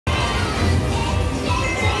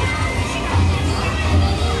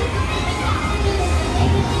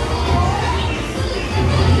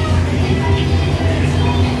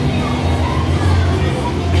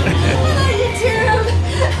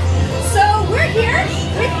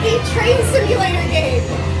train simulator game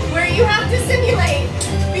where you have to simulate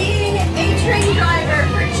being a train driver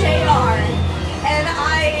for JR. And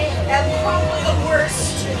I am probably the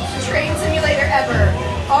worst train simulator ever.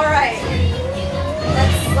 Alright.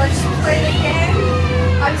 Let's play the game.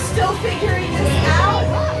 I'm still figuring this out.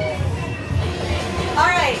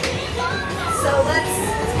 Alright. So let's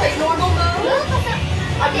play normal mode.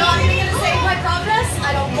 I'm not even going to save my progress.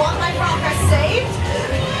 I don't want my progress saved.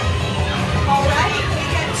 Alright, we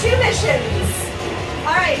get 2 missions.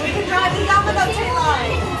 Alright, we can drive the Yamanote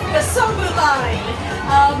line, the Sobu line,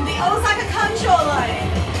 the Osaka Kancho line,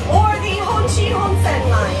 or the Honshin Honsen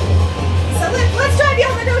line. So let's drive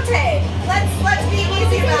Yamanote. Let's be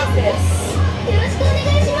easy about this.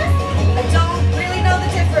 I don't really know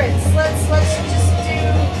the difference. Let's just do...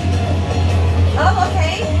 Oh,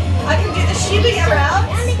 okay. I can do the Shibuya route,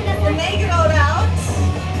 the Meguro route.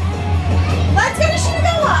 Let's go to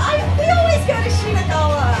Shinagawa. We always go to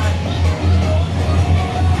Shinagawa.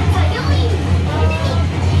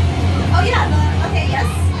 Oh yeah, okay, yes.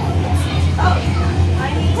 Oh,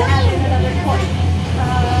 I need to add in another point.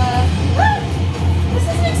 This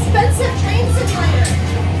is an expensive train simulator.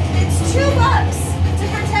 It's $2 to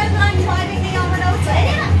pretend I'm driving the Yamanote.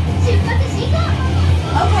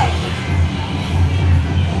 Okay.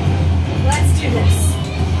 Let's do this.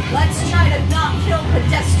 Let's try to not kill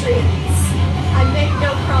pedestrians. I make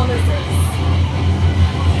no promises.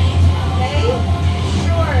 Okay?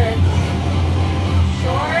 Sure.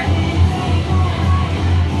 Sure.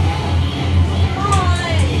 Come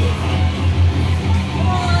on. Come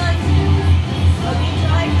on. Let me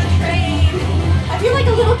drive the train. I feel like a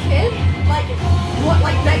little kid.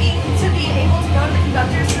 Like begging to be able to go to the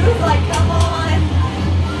conductor's booth. Like, come on.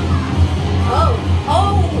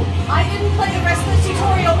 Oh, I didn't play the rest of the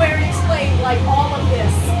tutorial where it explained like all of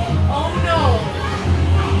this. Oh no.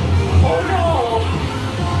 Oh no.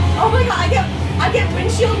 Oh my god, I get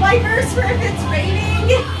windshield wipers for if it's raining.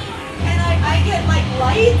 And I get like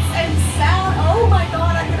lights and sound. Oh my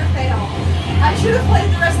god, I'm gonna fail. I should have played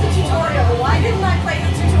the rest of the tutorial. Why didn't I play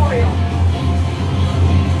the tutorial?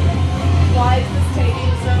 Why is this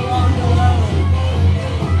taking so long to load?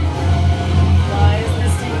 Why is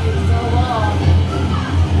this taking so long?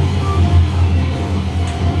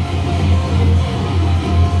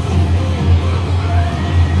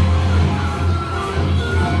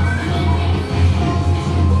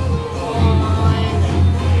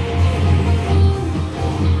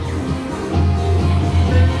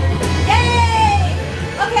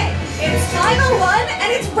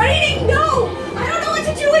 And it's raining! No! I don't know what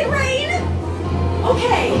to do in rain!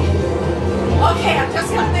 Okay. Okay, I'm just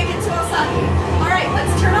gonna make it to Osaka. Alright,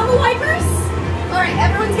 let's turn on the wipers. Alright,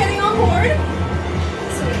 everyone's getting on board.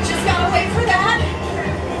 So we just gotta wait for that.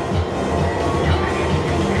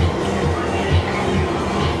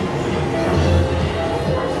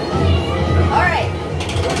 Alright.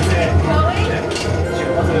 Let's get going.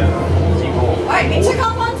 Alright, we took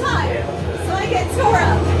off on time. So I get score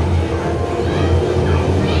up.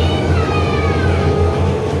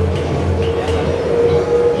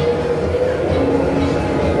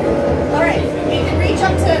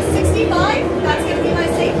 Up to 65, that's going to be my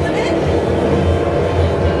safe limit.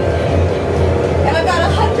 And I've got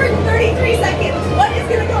 133 seconds. What is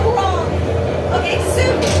going to go wrong? Okay,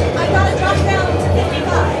 soon. I've got to drop down to 55.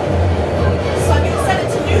 So I'm going to set it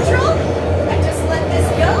to neutral and just let this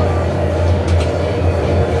go.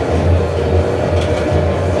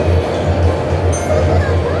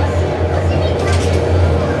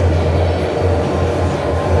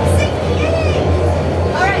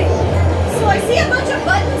 I see a bunch of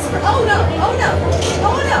buttons for, oh no, oh no,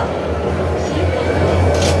 oh no.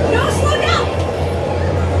 No, slow down.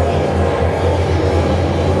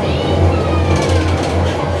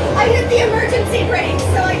 I hit the emergency brake,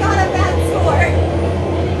 so I got a bad score.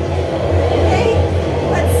 Okay,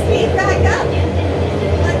 let's speed back up.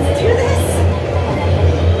 Let's do this.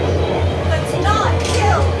 Let's not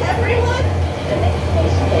kill everyone. The next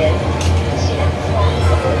station is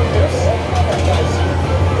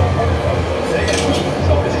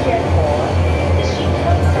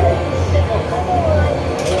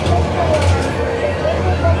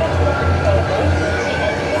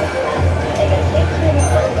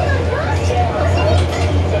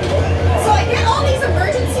so I get all these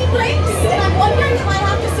emergency brakes, and I'm wondering if I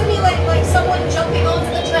have to simulate like someone jumping onto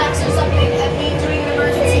the tracks or something and me doing an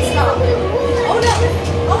emergency stop. Oh no!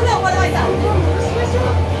 Oh no, what have I done?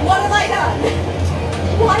 What have I done?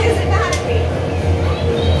 Why is it mad at me?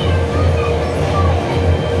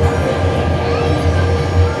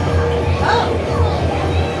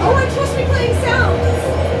 Oh, I'm supposed to be playing sounds.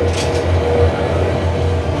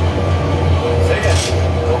 Say it.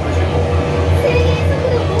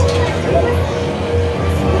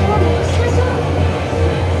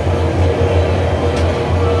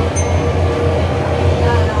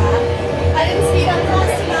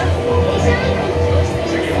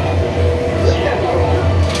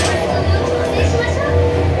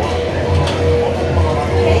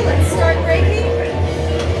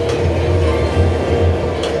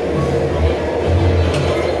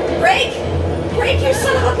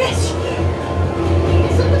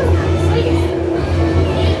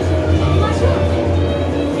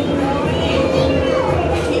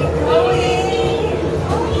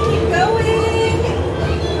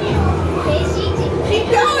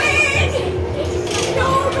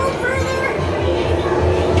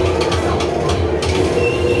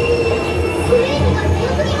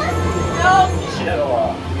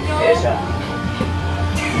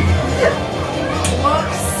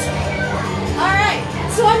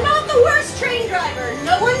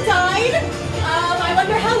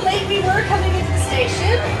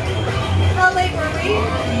 late.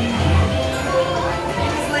 It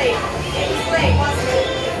was late. It was late, wasn't it?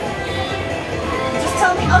 Just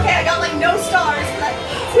tell me. Okay, I got like no stars, but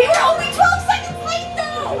we were only 12 seconds late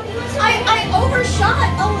though. I overshot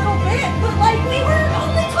a little bit, but like we were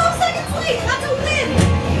only 12 seconds late. That's a win.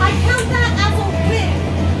 I count that as a win.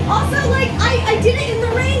 Also, like I did it in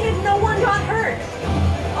the rain and no one got hurt.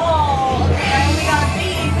 Oh, okay, I only got a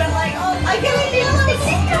B, but like, oh, I get a yellow.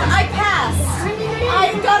 I passed.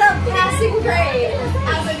 I got a passing grade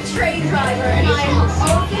as a train driver, and I'm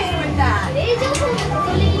okay with that.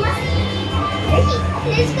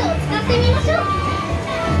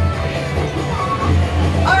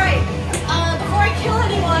 Alright, before I kill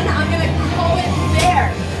anyone, I'm gonna call it there.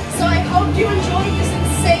 So I hope you enjoyed this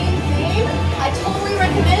insane game. I totally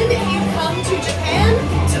recommend if you come to Japan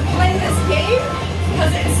to play this game,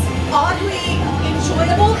 because it's oddly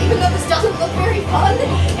enjoyable, even though this doesn't look very fun.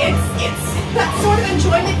 It's that sort of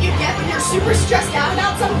enjoyment you get when you're super stressed out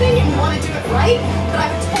about something and you want to do it right, but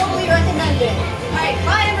I would totally recommend it. Alright,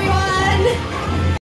 bye everyone!